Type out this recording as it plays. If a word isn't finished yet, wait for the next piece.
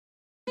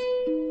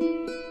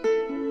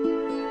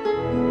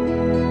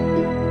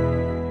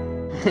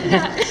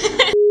Yeah.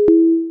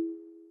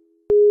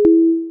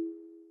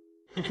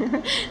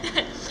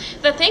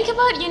 The thing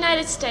about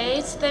United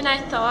States that I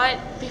thought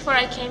before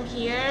I came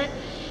here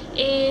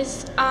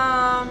is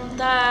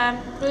the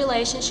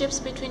relationships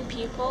between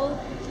people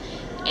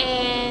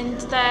and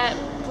the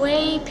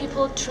way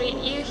people treat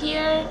you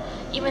here,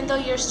 even though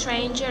you're a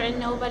stranger and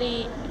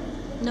nobody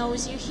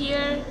knows you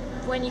here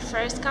when you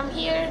first come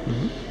here.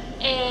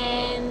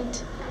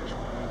 And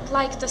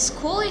like the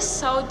school is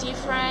so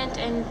different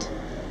and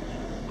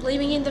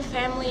living in the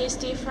family is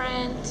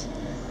different,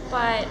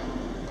 but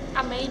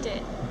I made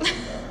it.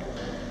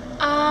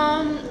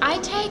 I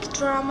take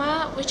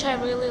drama, which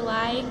I really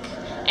like,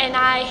 and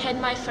I had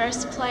my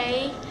first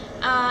play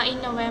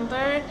in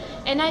November,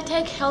 and I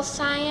take health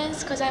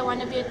science because I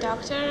want to be a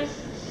doctor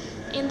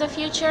in the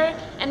future,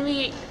 and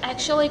we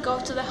actually go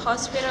to the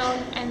hospital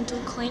and do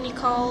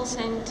clinicals,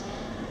 and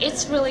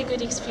it's really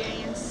good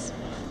experience.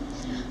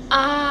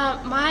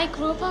 My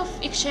group of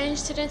exchange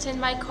students and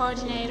my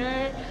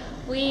coordinator,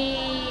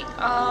 we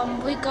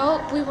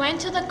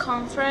went to the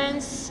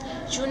conference,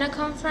 Juna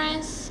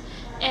conference,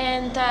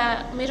 and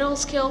the middle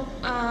school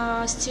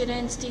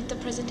students did the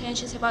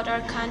presentations about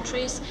our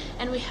countries,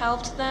 and we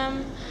helped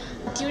them.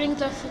 During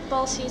the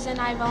football season,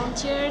 I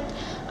volunteered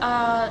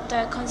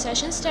the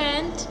concession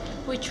stand,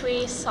 which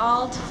we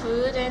sold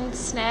food and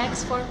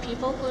snacks for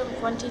people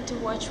who wanted to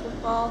watch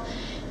football.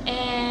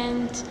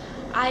 And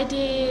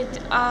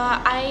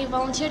I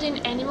volunteered in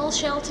animal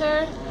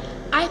shelter.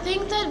 I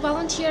think that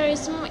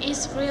volunteerism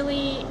is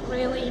really,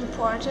 really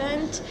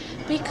important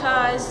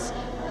because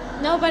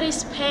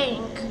nobody's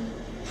paying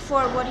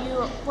for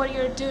what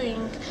you're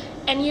doing,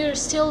 and you're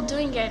still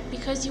doing it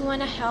because you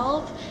want to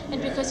help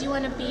and because you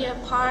want to be a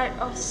part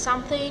of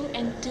something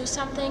and do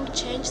something,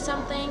 change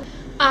something.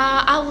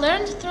 I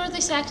learned through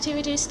these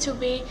activities to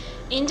be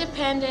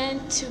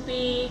independent,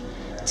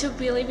 to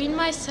believe in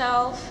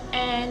myself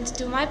and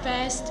do my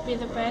best, be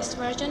the best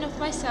version of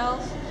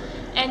myself,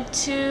 and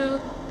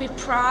to be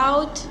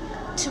proud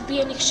to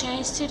be an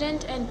exchange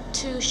student and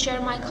to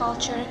share my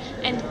culture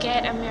and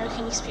get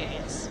American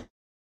experience.